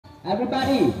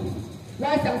Everybody，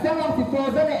 来想象我是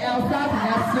Frozen 的 Elsa 同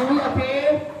阿苏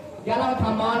 ，OK？ 然后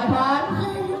come on 来看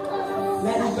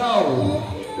 ，Let it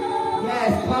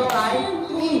go。Yes， 过来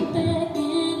，1、2，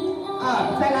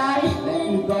再来 ，Let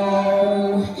it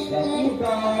go，Let it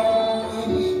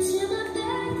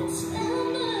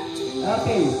go。OK，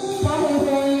 花灰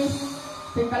灰，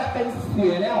现在要变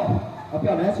雪了，我不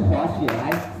要拿去滑雪来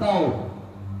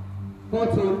 ，So，go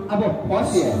to 啊不滑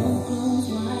雪。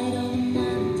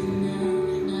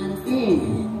1、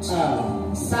2、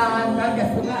3，然后给4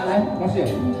个来滑雪，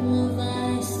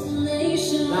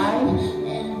来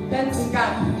，10次干，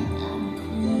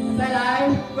再来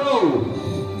 ，Go，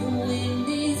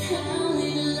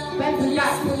 10次干，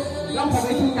让我们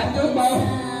去干中国，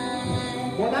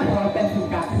我拿我10次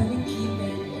干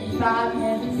，3、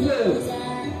4，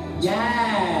耶，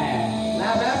来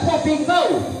我们来破冰 ，Go。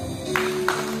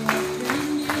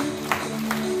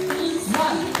1、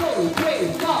2、3、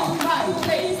4、5、6，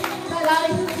再来。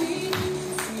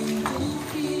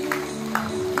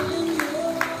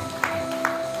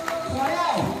我要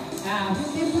啊，呼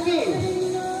吸呼吸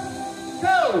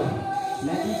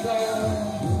 ，Go，Let it go，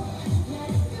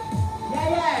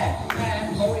 yeah，and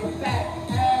hold it back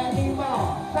anymore，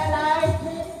 再来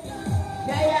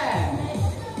 ，yeah，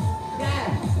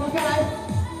 放下来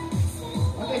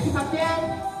 ，OK， 去旁边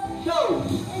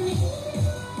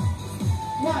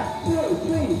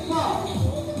 ，Go。1、2、3、4，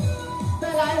 再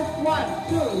来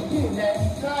 1、2、3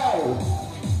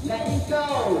 ，Let it go，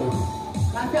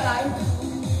 拿下来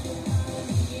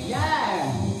 ，Yeah，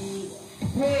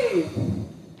 嘿，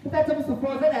现在这不是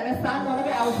Frozen 2的3哦，那个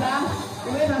Elsa，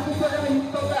 因为他是做那个运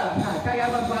动的，啊，大家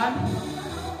玩玩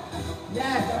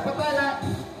 ，Yes， 不对了，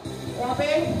我边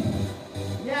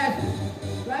 ，Yes，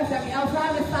 来想 Elsa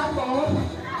的3步，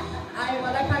哎，我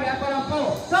来看一下过来 ，Go。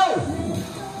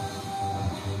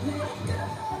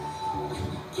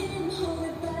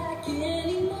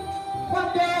换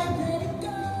边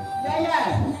 ，Yeah，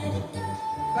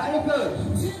 very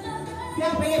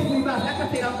good。siapa yang berubah? Nak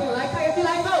kasih lampu,来看一下来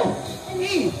 ，Go，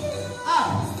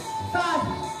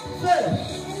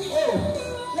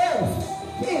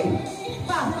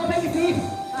 1、2、3、4、5、6、7、8，kau bagi sini，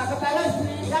啊，kau balance，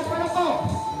 yang kau lampu，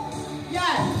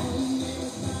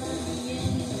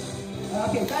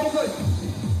 Yeah。Okay，very good。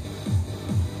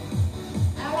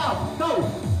Out，Go。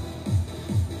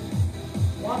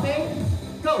我边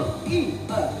 ，Go， 1、2、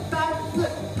3、4，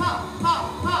好，好，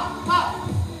好，好。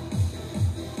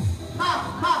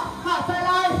好，再来，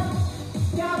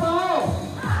加油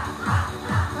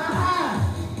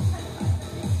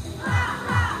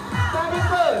！Very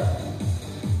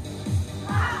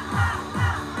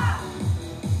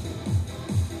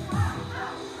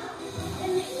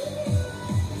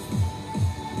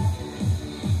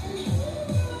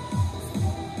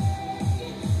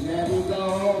it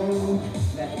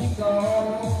go，Let it go，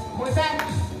 回来。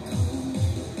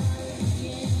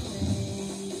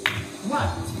1、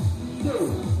2、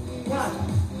1、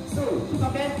2， 去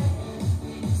旁边，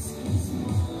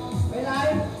回来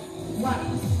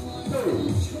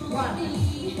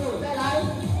 ，1、2、1、2， 再来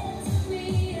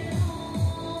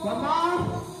 ，one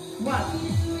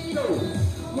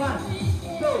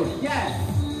more，1、2、1、2， yes，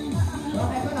 然后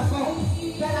还算了够，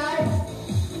再来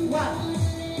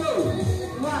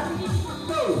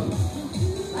 ，1、2、1、2，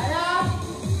 来啦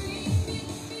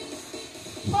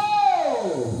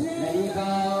 ，Oh，Let it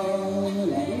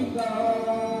go，Let it go，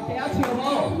 不要求我，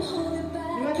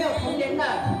你们没有童年的，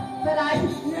再来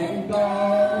 ，Let it go，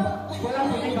 不要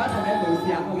童年传统的梦想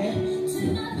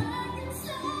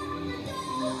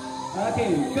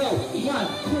 ，OK。OK，Go，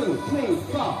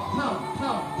 1、2、3、4， pump，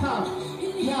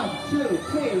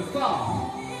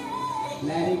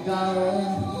 1、2、3、4，Let it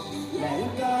go，Let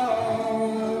it go，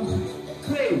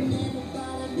 3，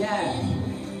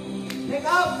 yeah，Pick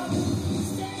up，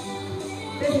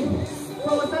 this is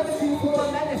for the people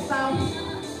that is sound，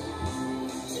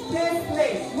 this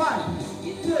leg，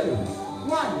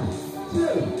 1、2、1、2，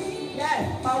 yes，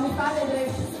 保护3的力，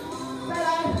再来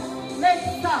 ，leg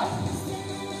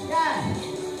down。Yeah，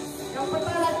 用不断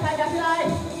的抬起来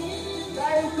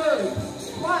 ，very good，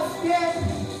 往边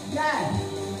 ，yeah，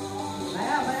 来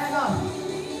啊，来啊，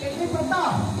给力不到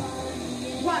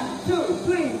 ，1、2、3，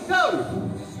 go。